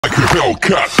Like a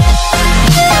Hellcat.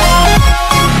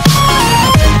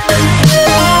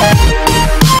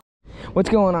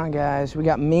 What's going on, guys? We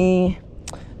got me,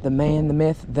 the man, the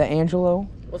myth, the Angelo.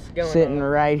 What's going sitting on?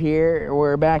 right here.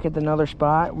 We're back at another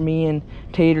spot. Me and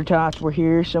Tater Tots were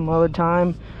here some other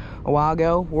time a while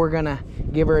ago. We're gonna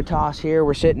give her a toss here.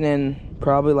 We're sitting in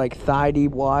probably like thigh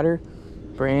deep water.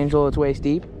 For Angelo, it's waist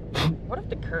deep. What if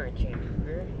the current changes?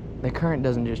 The current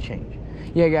doesn't just change.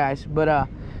 Yeah, guys, but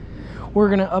we're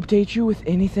gonna update you with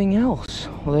anything else.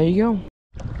 Well, there you go.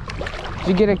 Did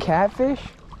you get a catfish?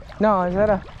 No, is that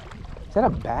a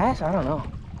bass? I don't know.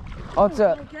 Oh, it's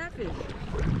a catfish.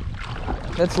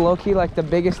 That's low-key like the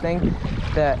biggest thing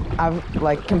that I've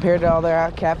like compared to all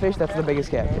their catfish. That's the biggest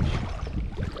catfish.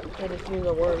 I just need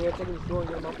the worm. You're taking the shore and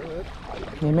get them off the hook.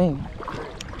 You mean?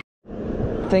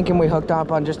 Thinking we hooked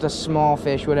up on just a small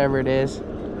fish, whatever it is.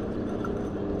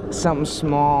 Something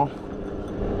small,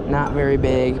 not very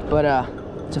big, but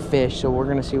it's a fish, so we're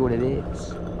gonna see what it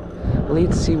is.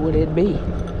 Let's see what it be.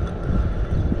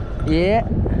 Yeah,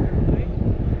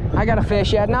 I got a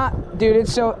fish. Yeah, not, dude.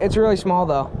 It's really small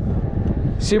though.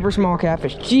 Super small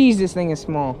catfish. Jeez, this thing is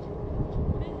small.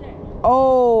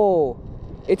 Oh,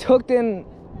 it's hooked in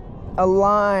a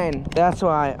line. That's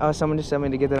why. Oh, someone just sent me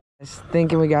to get that. I was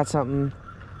thinking we got something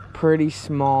pretty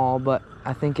small, but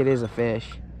I think it is a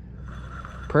fish.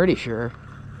 Pretty sure.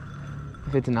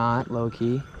 If it's not,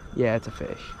 low-key. Yeah, it's a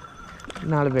fish.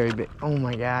 Not a very big. Oh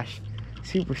my gosh.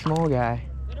 Super small guy.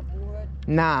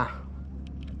 Nah.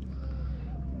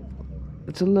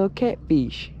 It's a little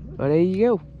catfish. Oh, there you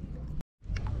go.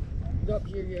 Up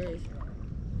here, guys.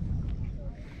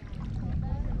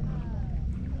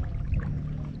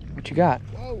 What you got?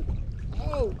 Oh,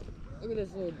 oh! Look at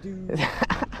this little dude.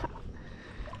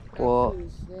 Well,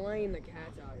 slaying the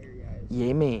cats out here, guys.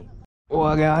 yeah, me.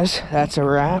 Well, guys, that's a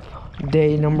wrap.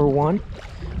 Day number 1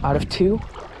 out of 2.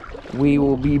 We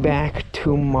will be back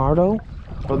tomorrow.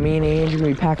 But me and Angie are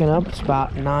gonna be packing up. It's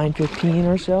about 9:15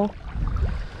 or so.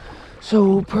 So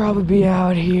we'll probably be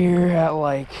out here at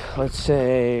like, let's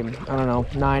say, I don't know,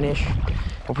 9-ish.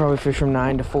 We'll probably fish from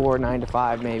 9 to 4, 9 to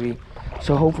 5 maybe.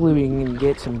 So hopefully we can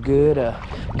get some good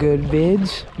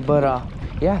vids. But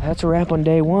yeah, that's a wrap on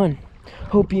day 1.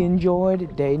 Hope you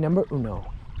enjoyed day number 1.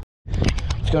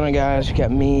 What's going on, guys? We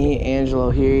got me, Angelo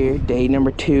here, day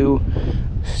number 2.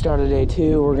 Start of day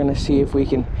 2. We're gonna see if we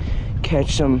can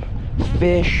catch some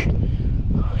fish.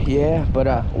 Yeah, but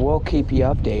we'll keep you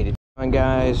updated. Come on,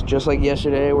 guys, just like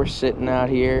yesterday, we're sitting out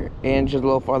here. Ange's a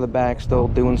little farther back, still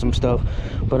doing some stuff,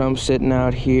 but I'm sitting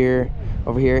out here,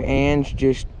 over here.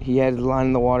 Ange he had the line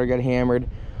in the water, got hammered.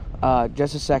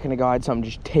 Just a second ago, I had something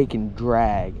just taking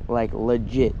drag, like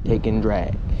legit taking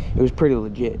drag. It was pretty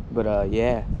legit, but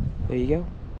yeah, there you go.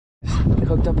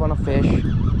 Hooked up on a fish.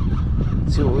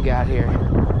 Let's see what we got here.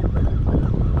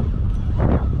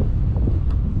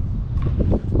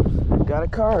 Got a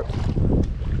carp.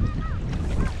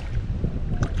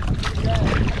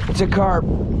 It's a carp.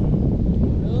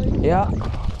 Really? Yeah. I'm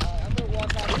gonna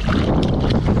walk out.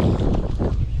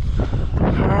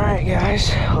 Alright, guys.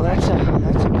 Well, that's a pretty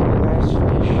nice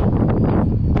fish.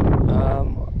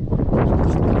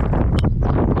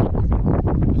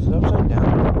 Is it upside down?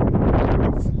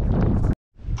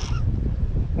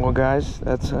 Well, guys,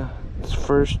 that's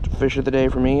first fish of the day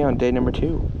for me on day number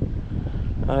 2.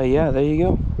 Yeah, there you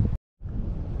go.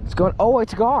 It's going. Oh,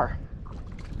 it's gar.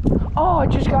 Oh, it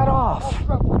just got off.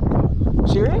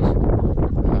 Serious?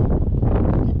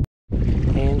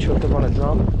 And hooked up on a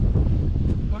drum.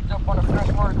 Hooked up on a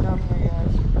freshwater drum here,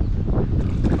 guys.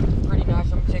 Pretty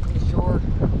nice. I'm taking the shore,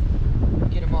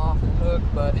 get him off the hook,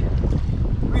 but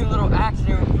we a little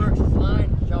accident with Brooks' line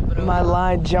jumping over. My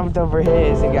line jumped over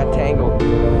his and got tangled. But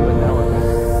now we're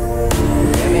good.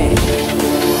 Yeah, man.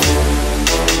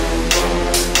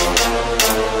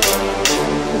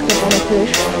 Hooked up on a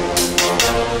fish.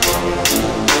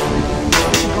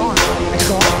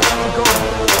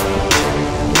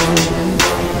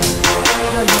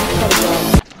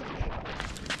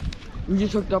 We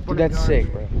just hooked up on Dude, that's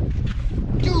sick, bro.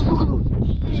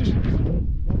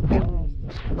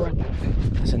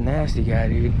 That's a nasty guy,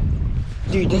 dude.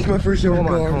 Dude, that's my first ever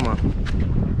gar. Hold on.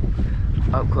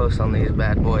 Up close on these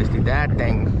bad boys, dude. That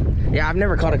thing. Yeah, I've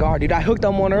never caught a gar, dude. I hooked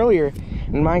on one earlier,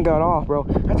 and mine got off, bro.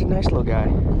 That's a nice little guy.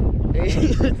 It's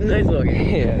a nice little guy.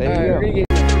 Yeah, there you go.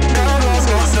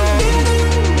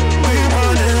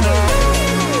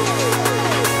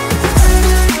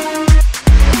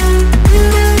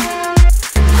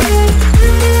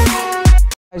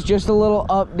 Just a little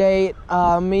update.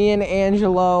 Me and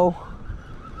Angelo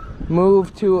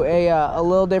moved to a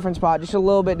little different spot, just a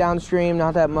little bit downstream,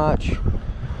 not that much.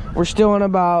 We're still in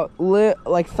about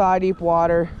like thigh deep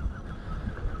water.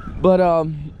 But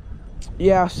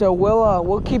yeah, so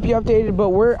we'll keep you updated.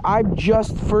 But I'm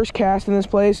just first casting this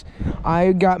place.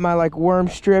 I got my like worm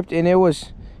stripped, and it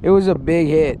was a big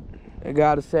hit, I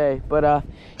gotta say. But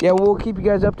yeah, we'll keep you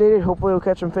guys updated. Hopefully we'll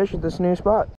catch some fish at this new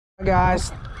spot.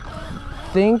 Guys,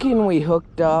 thinking we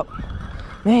hooked up.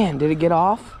 Man, did it get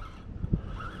off?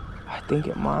 I think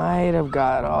it might have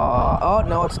got off. Oh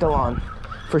no, it's still on.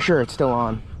 For sure, it's still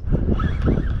on.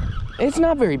 It's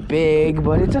not very big,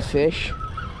 but it's a fish.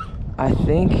 I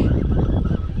think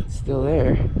it's still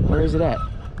there. Where is it at?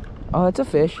 Oh, it's a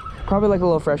fish. Probably like a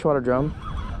little freshwater drum.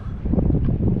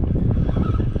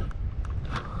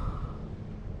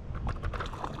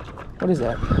 What is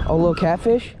that? Oh, a little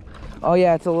catfish? Oh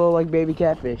yeah, it's a little like baby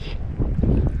catfish.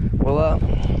 Well,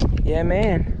 yeah,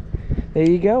 man. There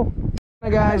you go.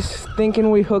 Guys,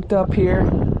 thinking we hooked up here.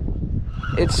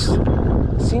 It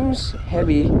seems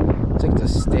heavy. It's like the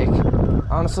stick.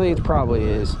 Honestly, it probably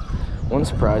is. Wouldn't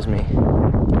surprise me.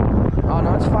 Oh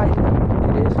no, it's fighting.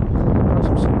 It is. Oh,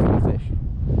 some super fish.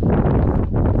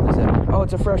 What is that? Oh,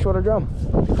 it's a freshwater drum.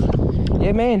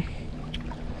 Yeah, man.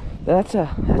 That's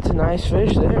a nice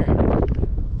fish there.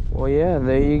 Well, yeah,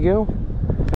 there you go.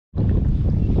 We're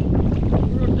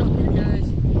hooked up here, guys.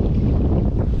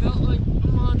 Felt like a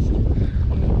monster.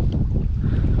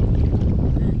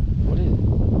 What is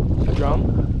it? A drum?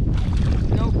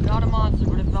 Nope, not a monster,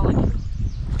 but it felt like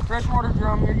a freshwater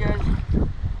drum here, guys.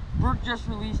 Brooke just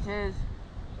released his.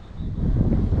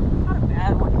 Not a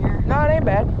bad one here. No, it ain't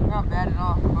bad. Not bad at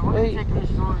all. But we're gonna take this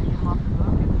shore and get him off the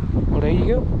hook. Well, there you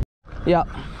go. Yep.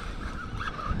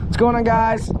 What's going on,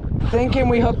 guys? Thinking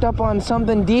we hooked up on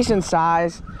something decent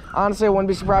size. Honestly, I wouldn't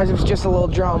be surprised if it's just a little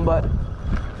drum, but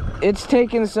it's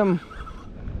taking some.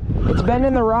 It's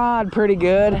bending the rod pretty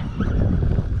good.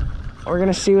 We're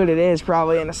gonna see what it is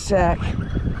probably in a sec.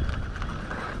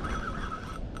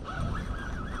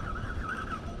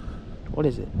 What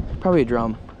is it? Probably a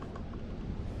drum.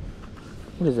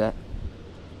 What is that?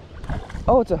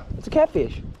 Oh, it's a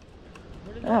catfish.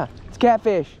 Yeah, it's a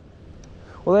catfish.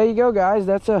 Well, there you go, guys.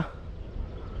 That's a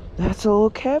little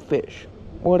catfish.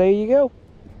 Well, there you go.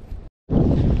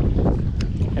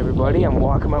 Everybody, I'm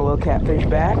walking my little catfish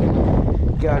back.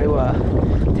 Got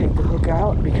to take the hook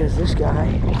out because this guy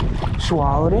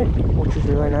swallowed it, which is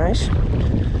really nice.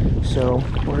 So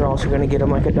we're also gonna get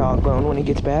him like a dog bone when he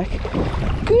gets back.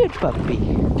 Good puppy.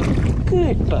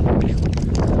 Good puppy.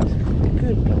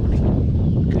 Good puppy.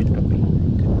 Good puppy.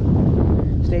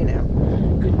 Good. Stay now.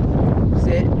 Good.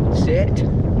 Sit. Sit.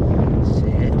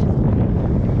 Sit.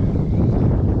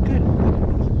 Good.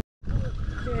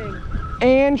 Dang.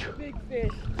 And Big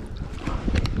fish.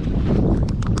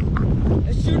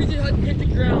 As soon as it hit the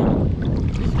ground,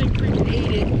 this thing freaking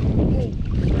ate it.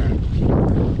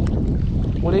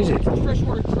 what is it? It's a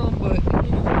freshwater drum, but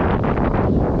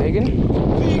Bacon?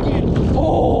 big.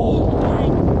 Oh!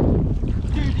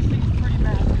 Dude, this thing is pretty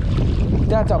massive.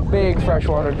 That's a big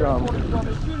freshwater drum. As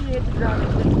soon as it hit the ground,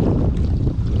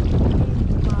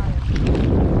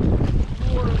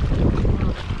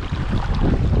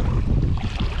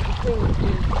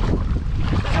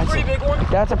 it's pretty big one.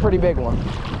 That's a pretty big one.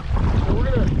 So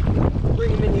we're gonna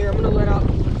bring him in here. I'm gonna let out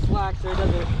some slack so it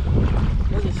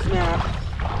doesn't snap.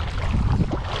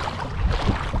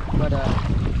 But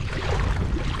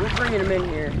we're bringing him in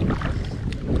here.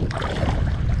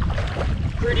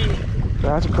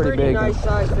 That's a pretty big nice one.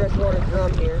 size freshwater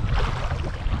drum here.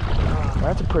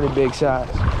 That's a pretty big size.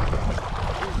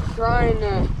 He's trying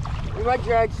to. We might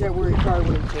drag set where he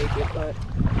probably wouldn't take it, but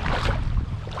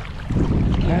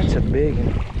That's a big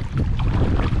one.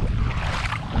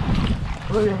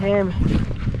 look at him.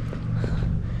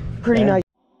 Pretty Yeah. nice.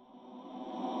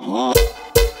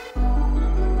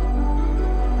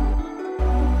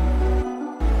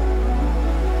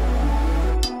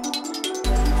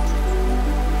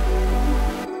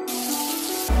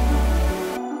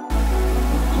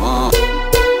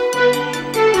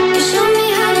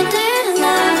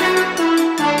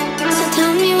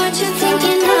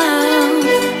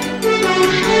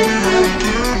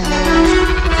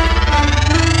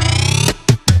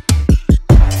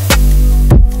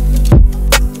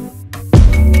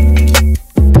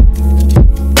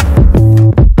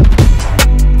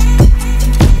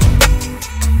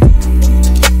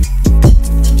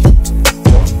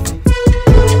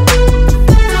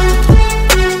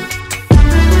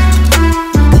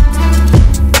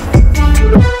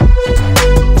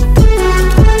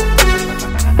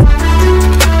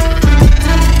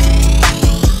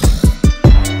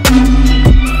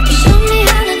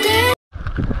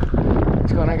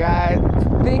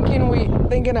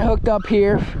 Thinking I hooked up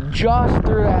here, just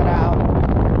threw that out.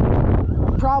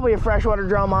 probably a freshwater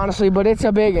drum, honestly, but it's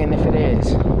a big one if it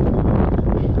is.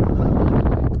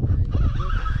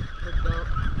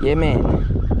 Yeah, man.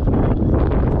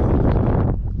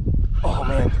 Oh,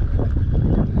 man.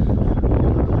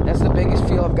 That's the biggest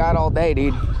feel I've got all day,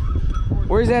 dude.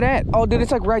 Where's that at? Oh, dude,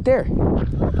 it's like right there.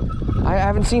 I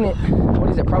haven't seen it. What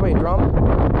is it? Probably a drum?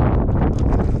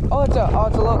 Oh, it's a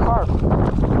little carp.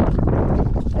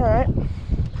 All right.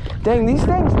 Dang, these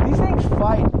things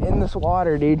fight in this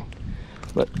water, dude.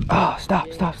 But, oh, stop.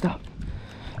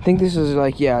 I think this is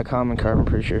like, yeah, a common carp, I'm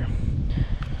pretty sure.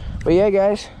 But yeah,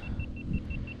 guys,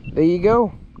 there you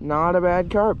go. Not a bad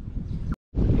carp.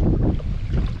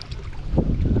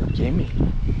 Jamie.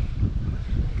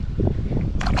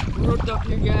 We're hooked up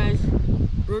here, guys.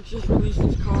 Brooks just released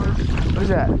his carp. What is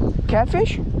that?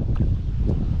 Catfish?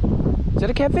 Is that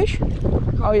a catfish?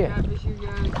 Oh, yeah. Catfish here,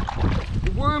 guys.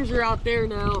 The worms are out there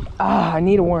now. Ah, I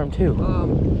need a worm too.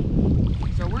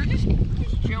 So we're just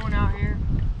chilling out here.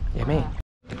 Yeah, man.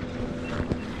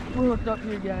 We're hooked up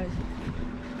here, guys.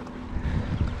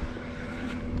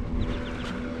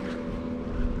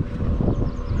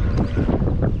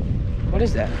 What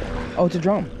is that? Oh, it's a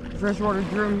drum. Freshwater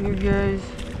drum here, guys.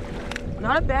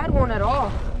 Not a bad one at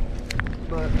all.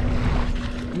 But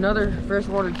another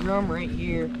freshwater drum right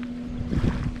here.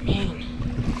 Man,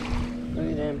 look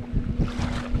at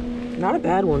them. Not a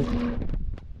bad one.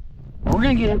 We're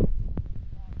gonna get him.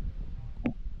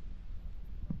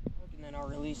 And then I'll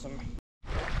release him.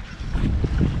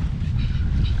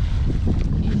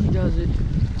 Easy does it.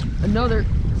 Another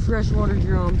freshwater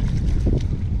drum.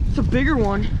 It's a bigger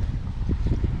one.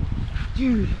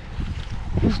 Dude,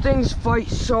 these things fight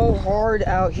so hard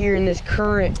out here in this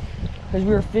current because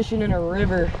we were fishing in a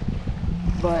river,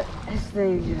 but this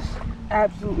thing just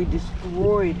absolutely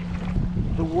destroyed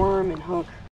the worm and hook.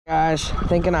 Guys,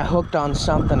 thinking I hooked on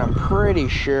something, I'm pretty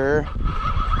sure.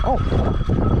 Oh,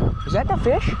 is that the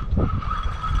fish?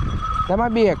 That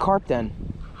might be a carp then.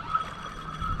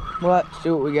 Well, let's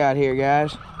see what we got here,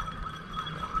 guys.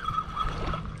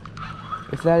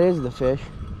 If that is the fish.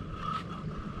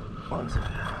 One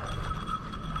second.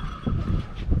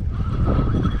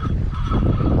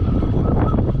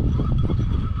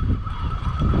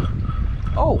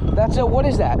 Oh, that's a, what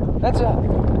is that? That's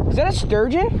a, is that a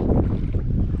sturgeon?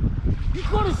 You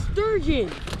caught a sturgeon!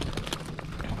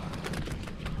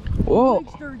 Whoa. Big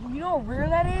sturgeon. You know how rare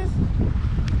that is?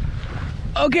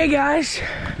 Okay, guys.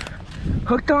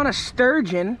 Hooked on a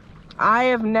sturgeon. I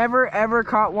have never ever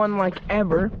caught one like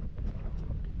ever.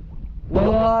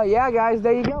 Well, yeah, guys,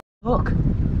 there you go. Look.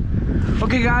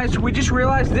 Okay, guys, we just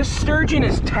realized this sturgeon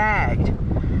is tagged.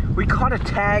 We caught a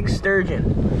tagged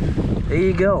sturgeon. There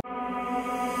you go.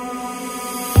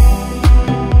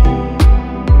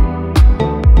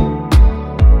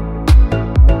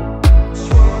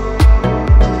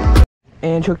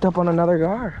 And hooked up on another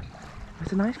gar.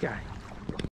 That's a nice guy.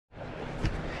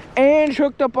 And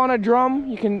hooked up on a drum.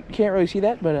 You can't really see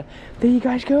that, but there you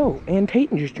guys go. And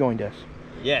Peyton just joined us.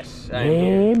 Yes, I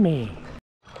am here. Me.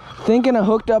 Thinking of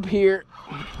hooked up here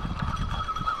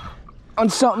on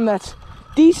something that's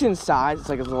decent size. It's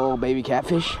like a little baby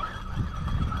catfish.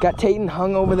 Got Peyton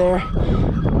hung over there.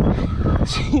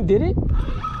 See, did it?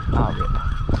 Oh,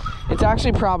 good. It's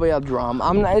actually probably a drum.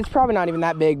 It's probably not even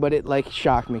that big, but it like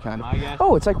shocked me kind of.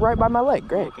 Oh, it's like right by my leg.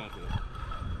 Great.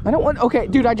 I don't want. Okay,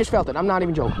 dude, I just felt it. I'm not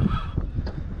even joking.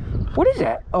 What is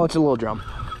that? Oh, it's a little drum.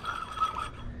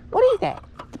 What is that?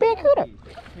 It's a barracuda.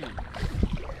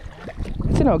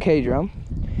 It's an okay drum.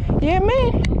 Yeah,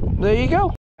 man. There you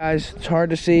go. Guys, it's hard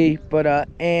to see, but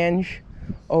Ange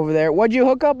over there. What'd you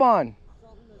hook up on?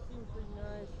 Something that seems pretty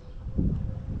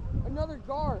nice. Another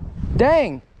gar.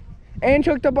 Dang. Ange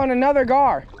hooked up on another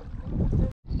gar.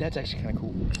 That's actually kind of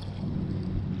cool.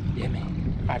 Yeah,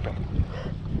 man. All right, bro.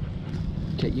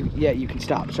 Okay, you can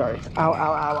stop. Sorry. Ow, ow,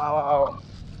 ow, ow, ow.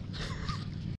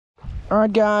 All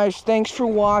right, guys. Thanks for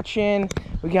watching.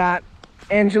 We got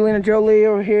Angelina Jolie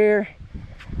over here.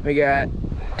 We got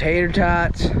Tater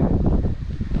Tots.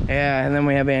 Yeah, and then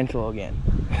we have Angelo again.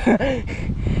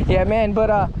 Yeah, man,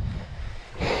 but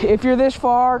if you're this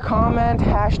far, comment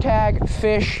hashtag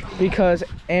fish because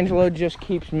Angelo just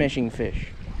keeps missing fish.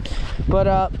 But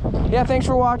yeah, thanks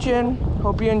for watching.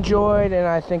 Hope you enjoyed, and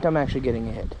I think I'm actually getting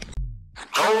a hit.